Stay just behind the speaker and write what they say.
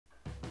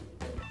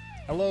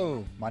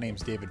Hello, my name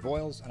is David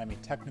Voiles, and I'm a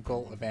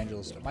technical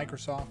evangelist at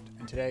Microsoft,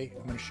 and today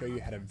I'm going to show you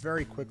how to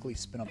very quickly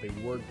spin up a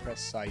WordPress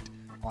site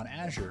on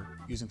Azure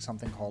using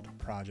something called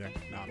Project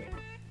Nami.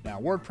 Now,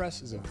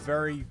 WordPress is a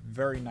very,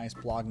 very nice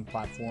blogging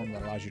platform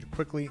that allows you to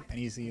quickly and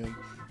easily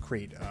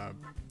create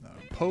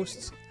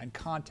posts and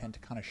content to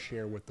kind of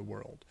share with the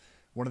world.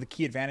 One of the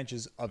key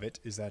advantages of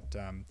it is that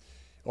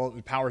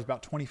it powers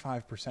about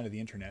 25% of the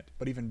internet,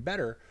 but even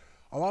better,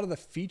 a lot of the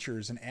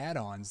features and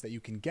add-ons that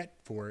you can get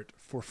for it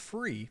for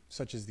free,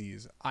 such as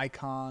these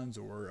icons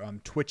or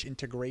Twitch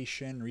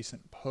integration,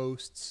 recent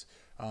posts,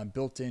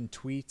 built-in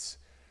tweets,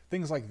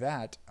 things like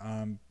that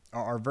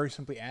are very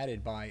simply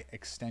added by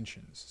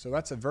extensions. So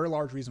that's a very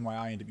large reason why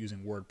I end up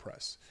using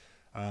WordPress.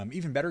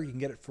 Even better, you can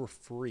get it for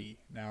free.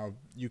 Now,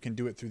 you can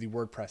do it through the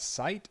WordPress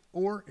site,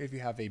 or if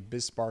you have a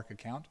BizSpark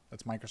account,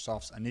 that's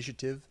Microsoft's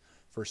initiative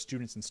for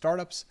students and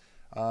startups,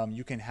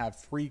 you can have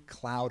free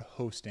cloud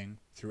hosting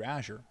through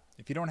Azure.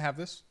 If you don't have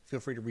this, feel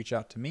free to reach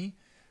out to me.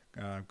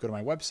 Go to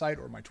my website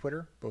or my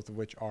Twitter, both of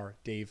which are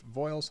Dave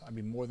Voiles. I'd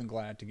be more than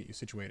glad to get you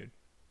situated.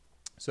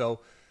 So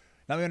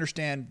now we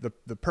understand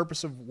the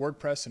purpose of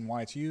WordPress and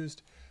why it's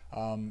used.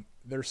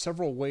 There are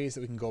several ways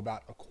that we can go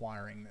about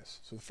acquiring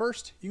this. So the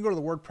first, you can go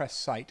to the WordPress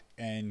site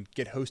and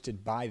get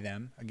hosted by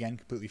them, again,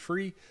 completely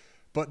free,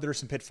 but there are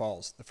some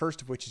pitfalls. The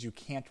first of which is you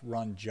can't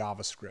run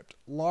JavaScript,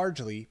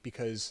 largely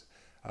because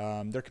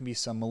there can be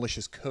some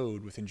malicious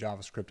code within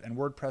JavaScript, and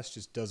WordPress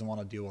just doesn't want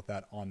to deal with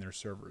that on their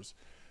servers.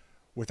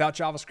 Without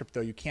JavaScript,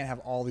 though, you can't have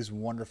all these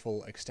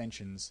wonderful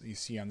extensions that you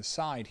see on the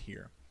side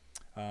here.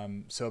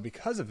 So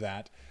because of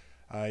that,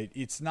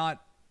 it's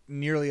not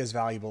nearly as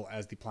valuable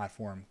as the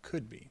platform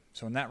could be.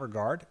 So in that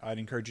regard, I'd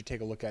encourage you to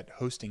take a look at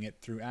hosting it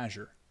through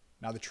Azure.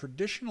 Now, the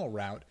traditional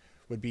route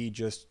would be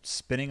just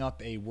spinning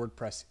up a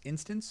WordPress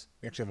instance.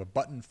 We actually have a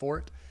button for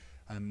it,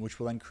 which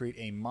will then create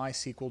a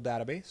MySQL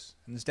database.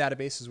 And this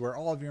database is where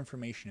all of your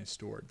information is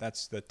stored.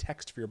 That's the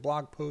text for your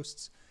blog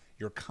posts,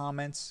 your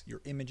comments,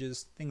 your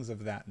images, things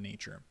of that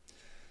nature.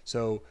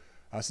 So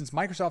since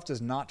Microsoft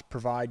does not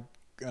provide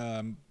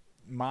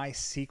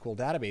MySQL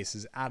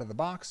databases out of the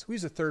box, we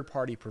use a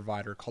third-party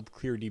provider called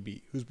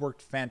ClearDB, who's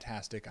worked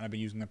fantastic, and I've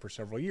been using them for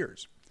several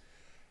years.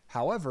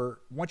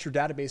 However, once your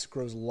database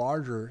grows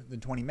larger than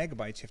 20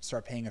 megabytes, you have to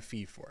start paying a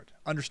fee for it.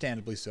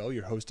 Understandably so,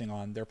 you're hosting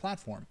on their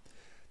platform.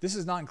 This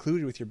is not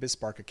included with your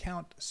BizSpark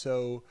account,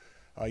 so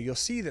you'll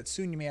see that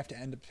soon you may have to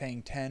end up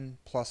paying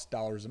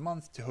 $10+ a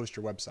month to host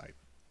your website.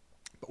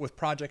 But with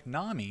Project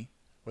Nami,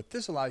 what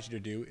this allows you to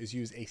do is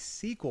use a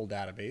SQL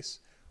database,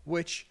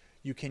 which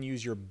you can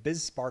use your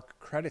BizSpark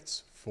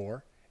credits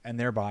for, and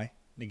thereby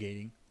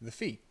negating the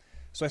fee.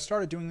 So I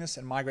started doing this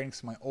and migrating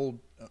some of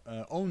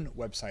my own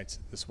websites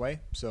this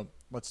way, so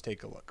let's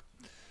take a look.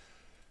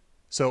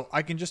 So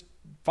I can just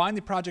find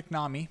the Project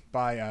Nami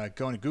by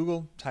going to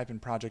Google, type in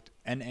Project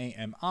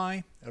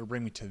Nami. It'll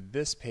bring me to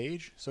this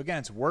page. So again,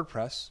 it's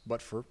WordPress,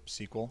 but for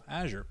SQL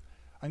Azure.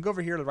 I can go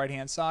over here to the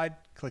right-hand side,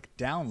 click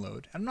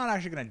Download. I'm not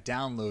actually going to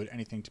download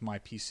anything to my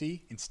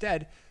PC.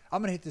 Instead,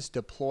 I'm going to hit this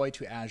Deploy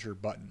to Azure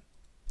button.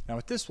 Now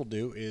what this will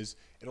do is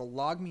it'll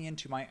log me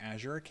into my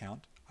Azure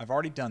account. I've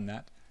already done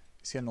that.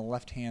 You see on the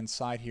left-hand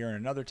side here in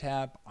another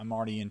tab, I'm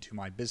already into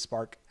my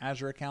BizSpark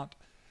Azure account.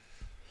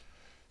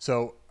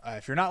 So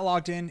if you're not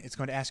logged in, it's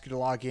going to ask you to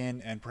log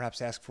in and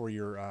perhaps ask for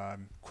your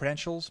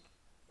credentials.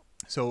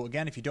 So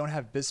again, if you don't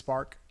have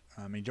BizSpark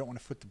and you don't want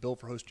to foot the bill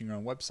for hosting your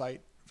own website,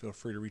 feel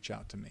free to reach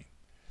out to me.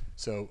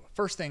 So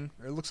first thing,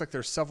 it looks like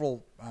there's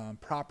several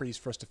properties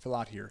for us to fill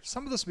out here.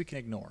 Some of this we can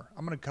ignore.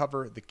 I'm going to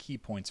cover the key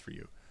points for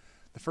you.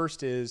 The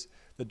first is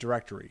the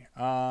directory.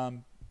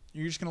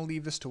 You're just going to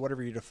leave this to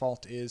whatever your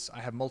default is. I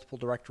have multiple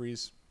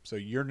directories, so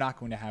you're not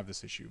going to have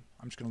this issue.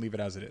 I'm just going to leave it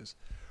as it is.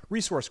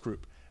 Resource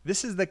group.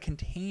 This is the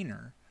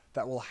container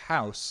that will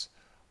house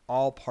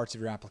all parts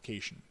of your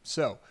application.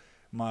 So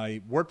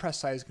my WordPress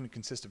site is going to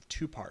consist of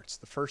two parts.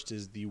 The first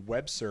is the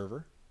web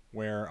server,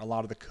 where a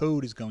lot of the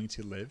code is going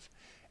to live.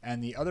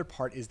 And the other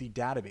part is the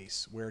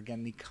database, where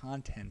again the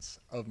contents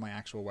of my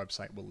actual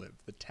website will live.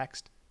 The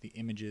text, the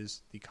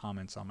images, the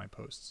comments on my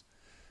posts.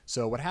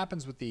 So what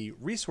happens with the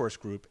resource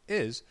group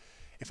is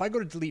if I go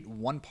to delete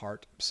one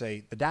part,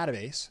 say the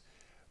database,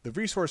 the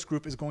resource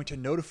group is going to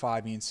notify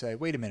me and say,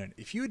 wait a minute,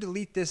 if you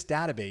delete this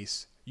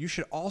database, you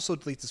should also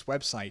delete this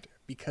website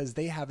because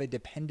they have a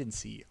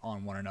dependency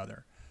on one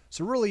another.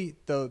 So really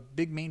the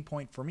big main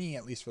point for me,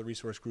 at least for the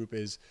resource group,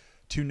 is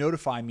to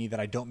notify me that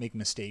I don't make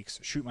mistakes,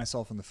 shoot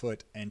myself in the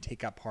foot, and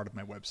take out part of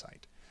my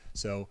website.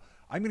 So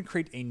I'm going to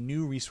create a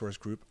new resource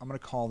group. I'm going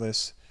to call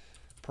this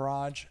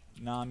Project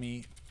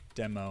Nami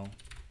Demo.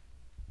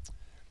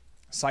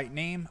 Site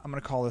name, I'm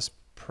going to call this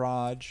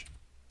Project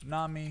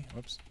Nami,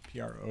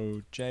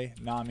 P-R-O-J,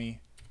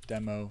 Nami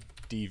Demo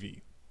DV.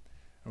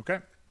 Okay.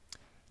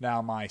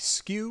 Now my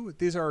SKU,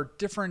 these are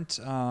different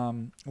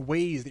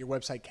ways that your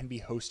website can be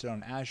hosted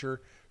on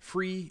Azure.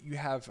 Free, you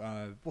have,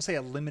 we'll say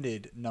a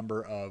limited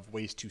number of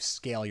ways to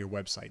scale your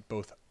website,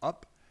 both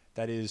up,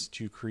 that is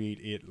to create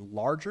it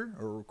larger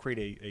or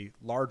create a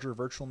larger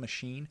virtual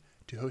machine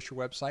to host your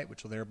website,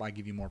 which will thereby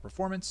give you more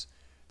performance.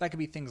 That could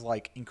be things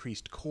like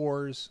increased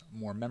cores,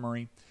 more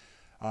memory,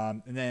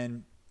 and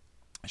then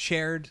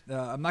shared.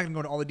 I'm not going to go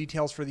into all the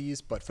details for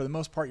these, but for the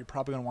most part, you're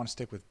probably going to want to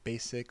stick with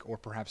basic or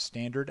perhaps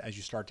standard as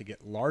you start to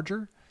get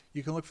larger.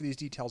 You can look for these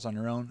details on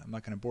your own. I'm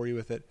not going to bore you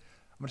with it.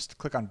 I'm going to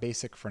click on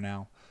basic for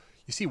now.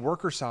 You see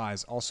worker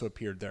size also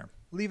appeared there.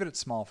 Leave it at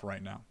small for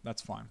right now.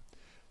 That's fine.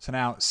 So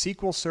now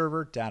SQL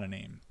Server data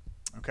name.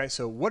 Okay,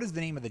 so what is the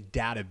name of the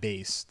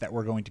database that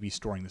we're going to be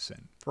storing this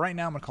in? For right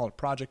now, I'm going to call it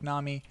Project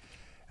Nami,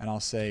 and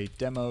I'll say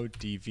demo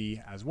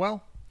DV as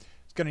well.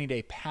 It's going to need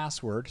a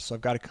password, so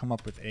I've got to come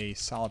up with a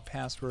solid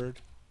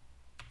password.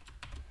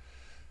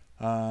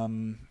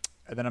 And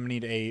then I'm going to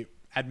need a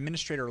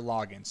administrator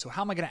login. So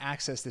how am I going to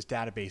access this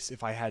database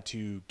if I had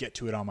to get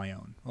to it on my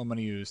own? Well, I'm going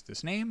to use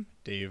this name,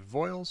 Dave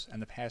Voiles,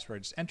 and the password I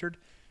just entered.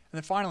 And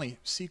then finally,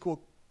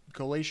 SQL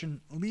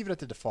collation, leave it at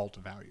the default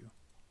value.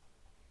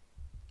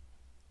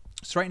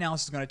 So right now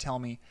this is going to tell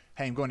me,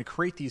 hey, I'm going to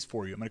create these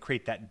for you. I'm going to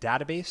create that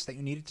database that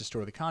you needed to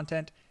store the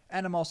content,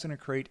 and I'm also going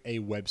to create a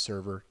web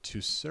server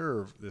to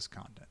serve this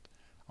content.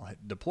 I'll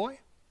hit deploy.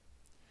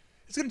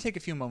 It's going to take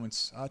a few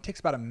moments. It takes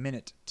about a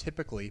minute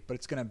typically, but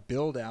it's going to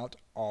build out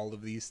all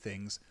of these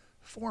things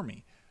for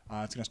me.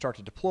 It's going to start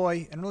to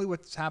deploy, and really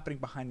what's happening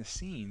behind the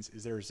scenes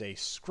is there's a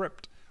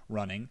script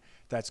running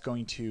that's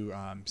going to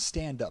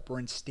stand up or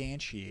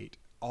instantiate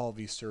all of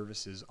these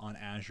services on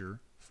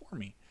Azure for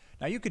me.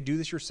 Now you could do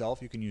this yourself.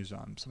 You can use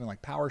something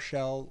like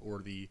PowerShell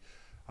or the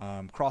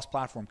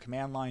cross-platform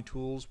command line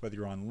tools, whether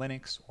you're on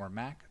Linux or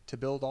Mac, to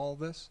build all of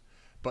this.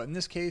 But in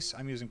this case,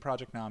 I'm using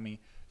Project Nami.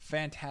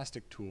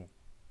 Fantastic tool.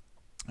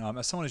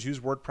 As someone who's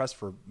used WordPress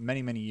for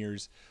many, many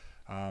years,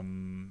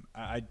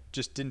 I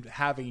just didn't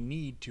have a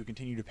need to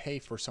continue to pay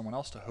for someone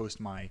else to host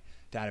my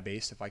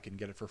database if I can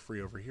get it for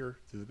free over here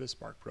through the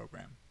BizSpark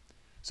program.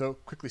 So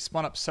quickly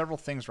spun up several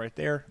things right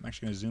there. I'm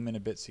actually going to zoom in a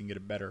bit so you can get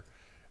a better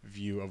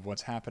view of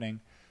what's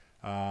happening.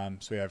 So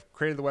we have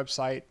created the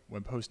website,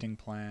 web hosting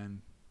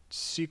plan,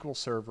 SQL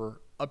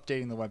Server,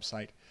 updating the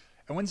website.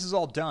 And when this is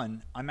all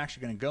done, I'm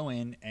actually going to go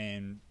in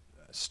and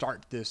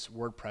start this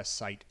WordPress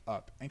site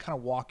up and kind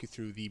of walk you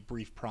through the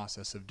brief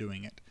process of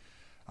doing it.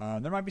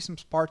 There might be some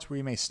parts where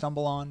you may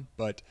stumble on,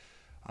 but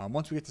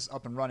once we get this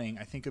up and running,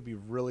 I think you'll be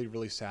really,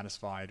 really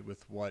satisfied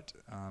with what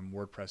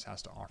WordPress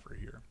has to offer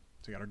here.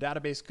 So we got our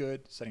database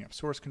good, setting up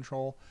source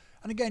control.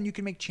 And again, you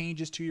can make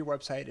changes to your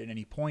website at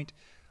any point.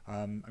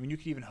 I mean, you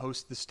could even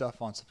host this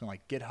stuff on something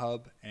like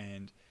GitHub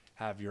and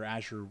have your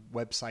Azure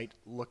website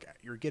look at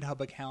your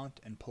GitHub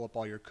account and pull up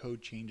all your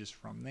code changes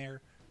from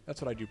there.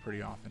 That's what I do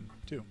pretty often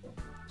too.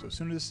 So as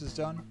soon as this is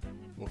done,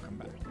 we'll come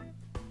back.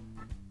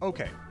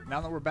 Okay,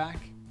 now that we're back,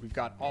 we've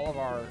got all of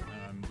our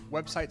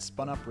websites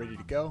spun up, ready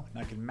to go,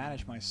 and I can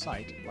manage my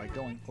site by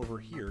going over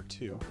here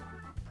to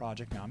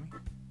Project Nami.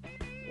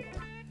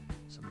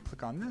 So I'm going to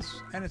click on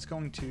this, and it's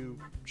going to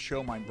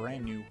show my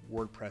brand new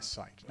WordPress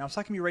site. Now, it's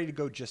not going to be ready to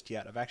go just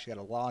yet. I've actually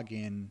got to log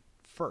in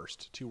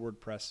first to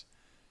WordPress,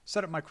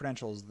 set up my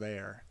credentials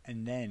there,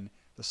 and then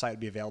the site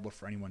will be available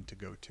for anyone to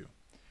go to.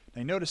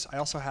 Now, you notice I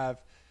also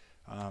have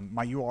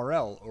my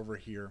URL over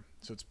here.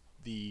 So it's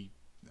the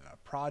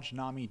Project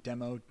Nami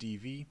demo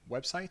DV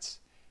websites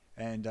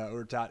and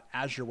or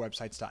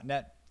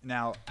 .azurewebsites.net.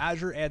 Now,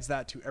 Azure adds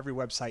that to every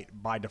website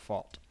by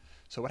default.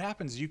 So what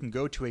happens is you can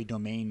go to a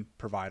domain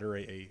provider,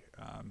 a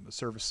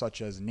service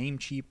such as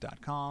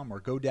Namecheap.com or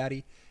GoDaddy,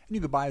 and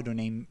you can buy a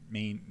domain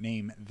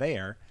name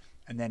there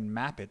and then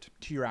map it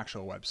to your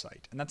actual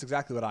website. And that's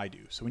exactly what I do.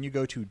 So when you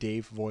go to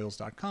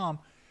davevoiles.com,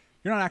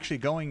 you're not actually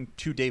going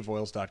to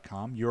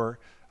davevoiles.com. You're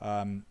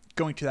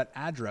going to that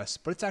address,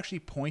 but it's actually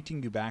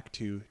pointing you back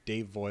to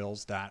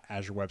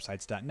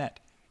davevoiles.azurewebsites.net.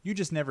 You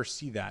just never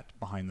see that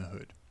behind the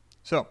hood.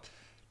 So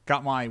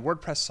got my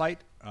WordPress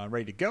site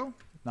ready to go.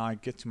 Now I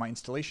get to my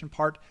installation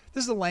part.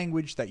 This is the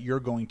language that you're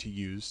going to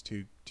use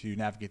to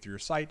navigate through your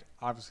site.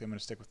 Obviously, I'm going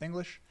to stick with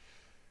English.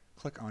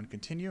 Click on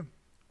continue.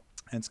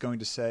 And it's going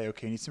to say,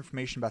 okay, it needs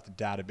information about the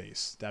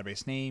database.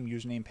 Database name,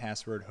 username,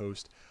 password,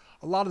 host.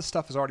 A lot of the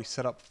stuff is already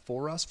set up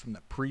for us from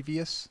the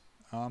previous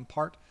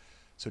part.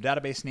 So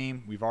database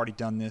name, we've already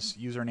done this.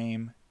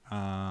 Username,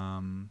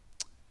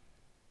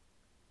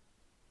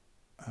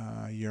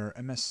 your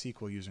MS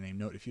SQL username.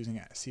 Note if using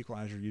a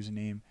SQL Azure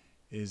username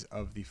is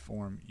of the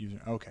form user.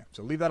 Okay,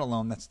 so leave that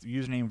alone. That's the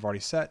username we've already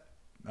set.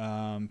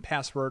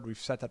 Password, we've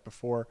set that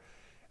before.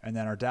 And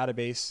then our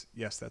database,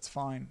 yes, that's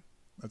fine.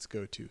 Let's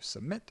go to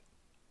submit.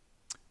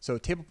 So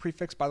table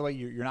prefix, by the way,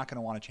 you're not going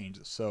to want to change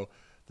this. So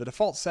the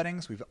default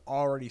settings we've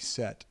already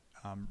set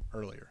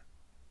earlier.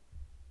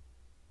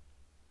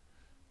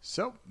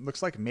 So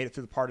looks like it made it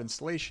through the part of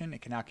installation.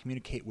 It can now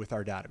communicate with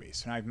our database.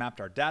 So now I've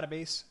mapped our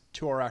database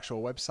to our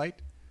actual website.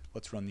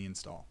 Let's run the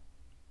install.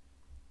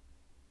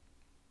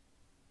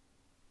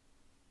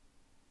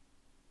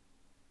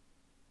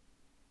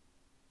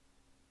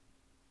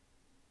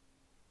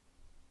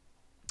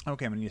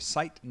 Okay, I'm going to use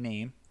site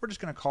name. We're just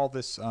going to call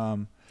this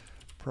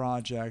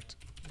Project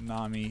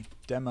Nami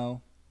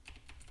Demo.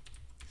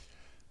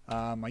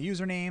 My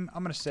username,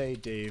 I'm going to say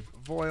Dave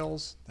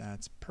Voiles.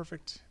 That's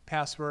perfect.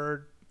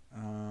 Password,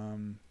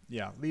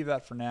 yeah, leave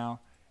that for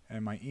now.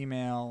 And my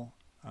email,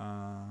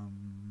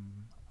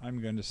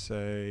 I'm going to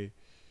say,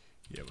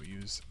 yeah, we'll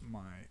use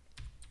my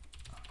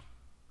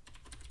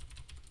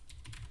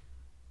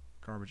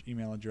garbage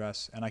email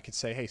address. And I could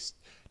say, hey,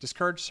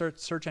 discourage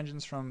search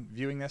engines from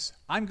viewing this.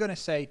 I'm going to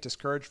say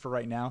discourage for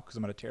right now because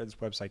I'm going to tear this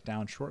website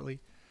down shortly.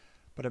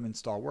 But I'm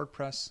install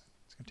WordPress.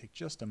 It's going to take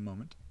just a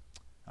moment.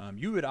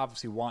 You would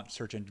obviously want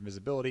search engine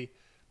visibility.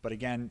 But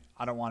again,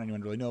 I don't want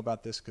anyone to really know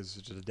about this because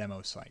it's just a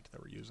demo site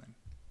that we're using.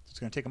 So it's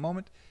going to take a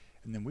moment,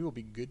 and then we will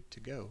be good to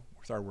go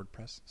with our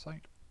WordPress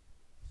site.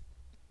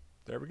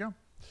 There we go.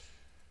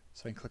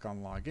 So I can click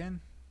on login.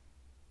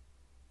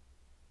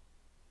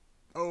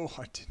 Oh,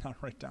 I did not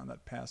write down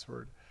that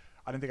password.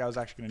 I didn't think I was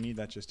actually going to need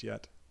that just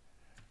yet.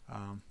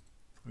 Let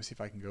me see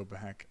if I can go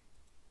back.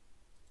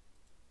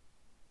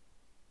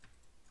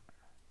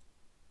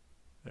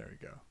 There we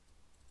go.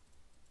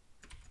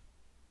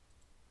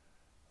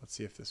 Let's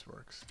see if this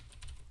works.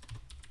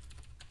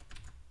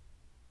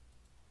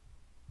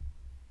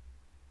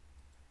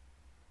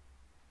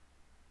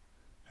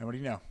 And what do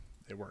you know?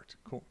 It worked.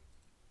 Cool.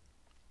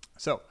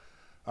 So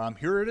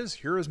here it is.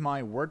 Here is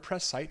my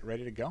WordPress site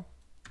ready to go.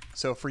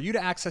 So for you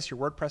to access your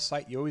WordPress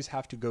site, you always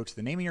have to go to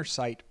the name of your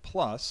site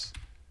plus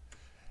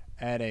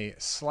add a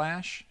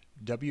 /wp-admin.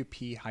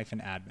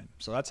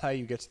 So that's how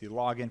you get to the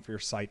login for your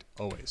site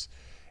always.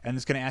 And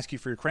it's going to ask you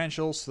for your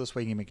credentials, so this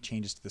way you can make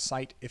changes to the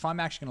site. If I'm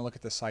actually going to look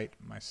at the site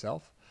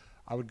myself,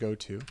 I would go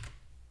to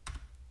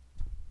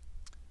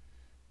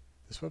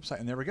this website,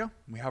 and there we go.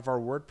 We have our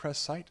WordPress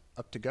site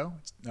up to go.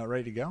 It's now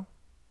ready to go.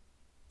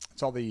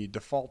 It's all the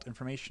default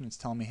information. It's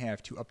telling me, hey, I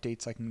have 2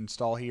 updates I can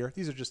install here.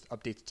 These are just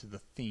updates to the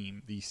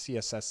theme, the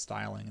CSS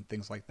styling, and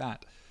things like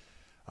that.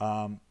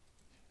 And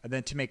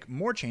then to make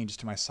more changes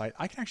to my site,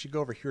 I can actually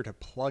go over here to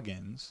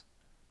plugins.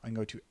 I can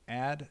go to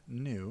add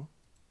new.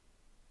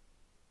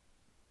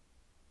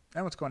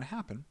 And what's going to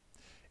happen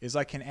is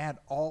I can add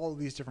all of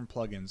these different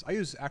plugins. I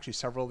use actually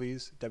several of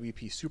these,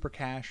 WP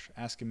Supercache,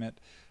 Askimit,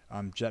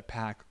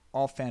 Jetpack,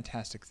 all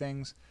fantastic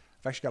things.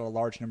 I've actually got a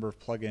large number of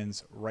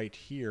plugins right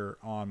here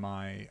on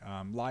my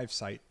live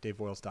site,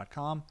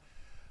 daveboyles.com.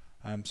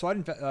 So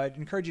I'd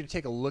encourage you to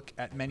take a look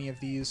at many of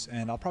these,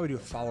 and I'll probably do a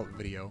follow-up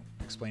video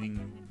explaining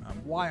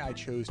why I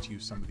chose to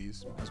use some of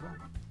these as well.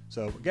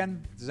 So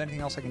again, if there's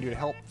anything else I can do to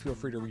help, feel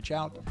free to reach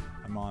out.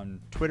 I'm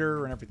on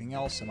Twitter and everything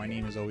else, and my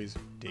name is always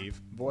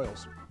Dave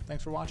Boyles.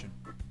 Thanks for watching.